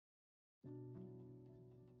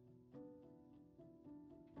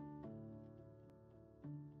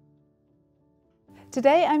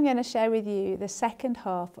Today I'm going to share with you the second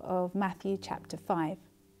half of Matthew chapter 5.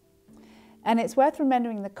 And it's worth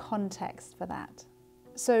remembering the context for that.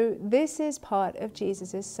 So this is part of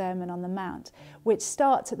Jesus' Sermon on the Mount, which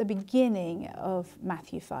starts at the beginning of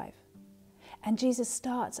Matthew 5. And Jesus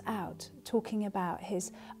starts out talking about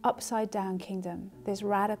his upside down kingdom, this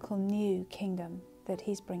radical new kingdom that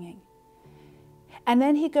he's bringing. And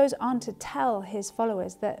then he goes on to tell his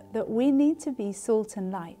followers that we need to be salt and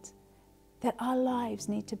light, that our lives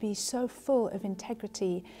need to be so full of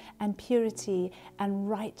integrity and purity and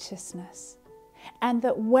righteousness. And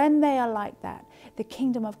that when they are like that, the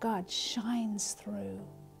kingdom of God shines through.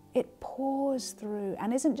 It pours through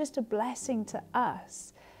and isn't just a blessing to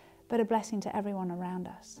us, but a blessing to everyone around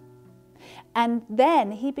us. And then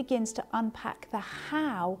he begins to unpack the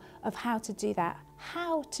how of how to do that,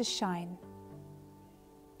 how to shine.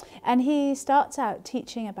 And he starts out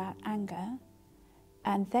teaching about anger,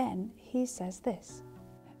 and then he says this: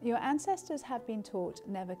 your ancestors have been taught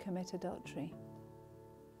never commit adultery.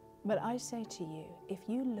 But I say to you, if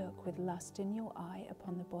you look with lust in your eye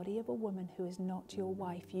upon the body of a woman who is not your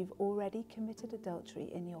wife, you've already committed adultery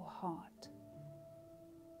in your heart.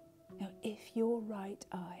 Now, if your right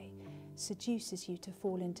eye seduces you to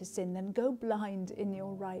fall into sin, then go blind in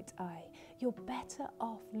your right eye. You're better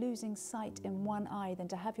off losing sight in one eye than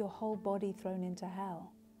to have your whole body thrown into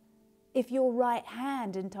hell. If your right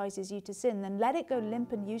hand entices you to sin, then let it go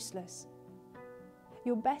limp and useless.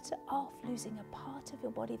 You're better off losing a part of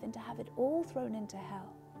your body than to have it all thrown into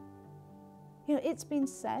hell. You know, it's been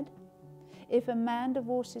said, if a man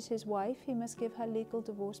divorces his wife, he must give her legal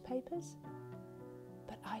divorce papers.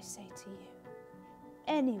 But I say to you,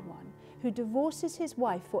 anyone who divorces his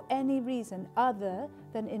wife for any reason other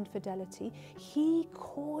than infidelity, he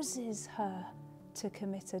causes her to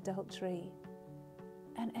commit adultery.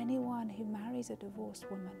 And anyone who marries a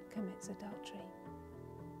divorced woman commits adultery.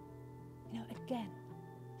 You know, again,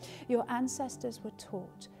 your ancestors were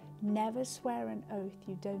taught, never swear an oath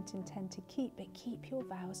you don't intend to keep, but keep your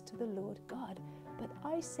vows to the Lord God. But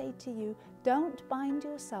I say to you, don't bind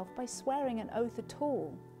yourself by swearing an oath at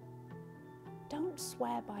all. Don't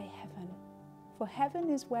swear by heaven, for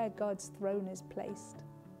heaven is where God's throne is placed.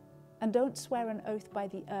 And don't swear an oath by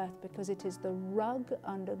the earth, because it is the rug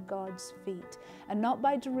under God's feet, and not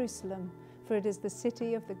by Jerusalem, for it is the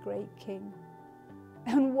city of the great King.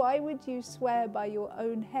 And why would you swear by your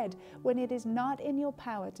own head when it is not in your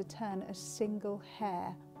power to turn a single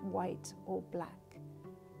hair white or black?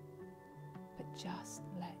 But just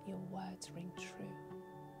let your words ring true.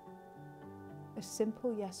 A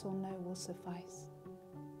simple yes or no will suffice.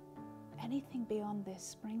 Anything beyond this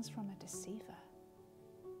springs from a deceiver.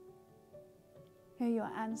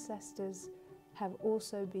 Your ancestors have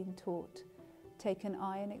also been taught, take an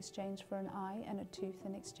eye in exchange for an eye and a tooth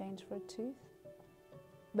in exchange for a tooth.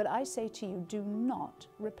 But I say to you, do not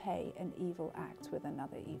repay an evil act with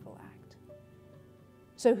another evil act.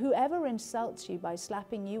 So whoever insults you by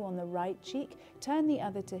slapping you on the right cheek, turn the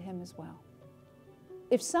other to him as well.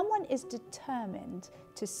 If someone is determined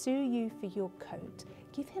to sue you for your coat,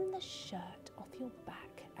 give him the shirt off your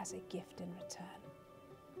back as a gift in return.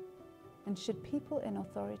 And should people in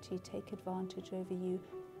authority take advantage over you,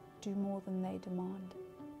 do more than they demand.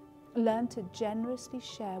 Learn to generously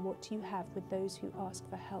share what you have with those who ask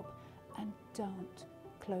for help, and don't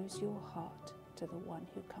close your heart to the one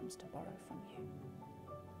who comes to borrow from you.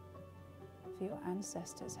 For your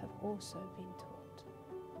ancestors have also been taught,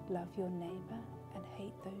 love your neighbor and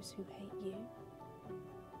hate those who hate you.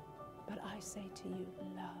 But I say to you,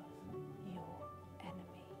 love your enemy.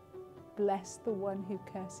 Bless the one who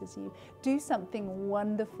curses you. Do something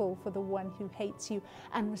wonderful for the one who hates you,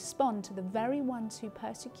 and respond to the very ones who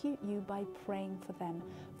persecute you by praying for them,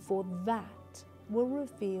 for that will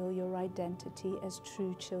reveal your identity as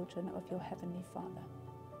true children of your heavenly Father.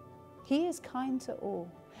 He is kind to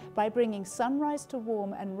all, by bringing sunrise to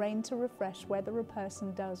warm and rain to refresh whether a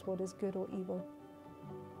person does what is good or evil.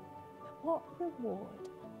 What reward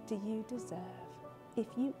do you deserve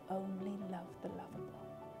if you only love the lovable?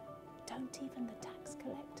 Don't even the tax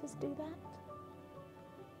collectors do that?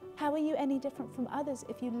 How are you any different from others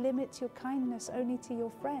if you limit your kindness only to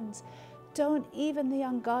your friends? Don't even the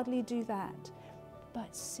ungodly do that.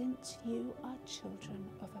 But since you are children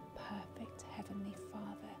of a perfect heavenly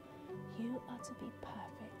Father, you are to be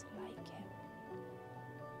perfect like him.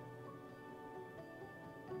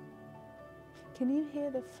 Can you hear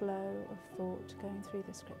the flow of thought going through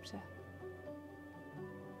the scripture?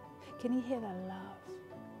 Can you hear the love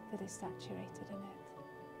that is saturated in it?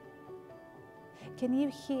 Can you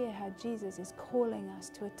hear how Jesus is calling us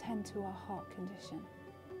to attend to our heart condition?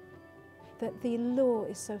 that the law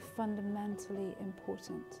is so fundamentally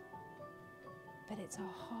important. But it's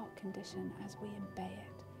our heart condition as we obey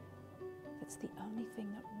it that's the only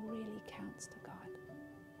thing that really counts to God.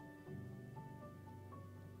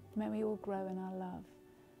 May we all grow in our love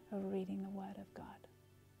of reading the Word of God.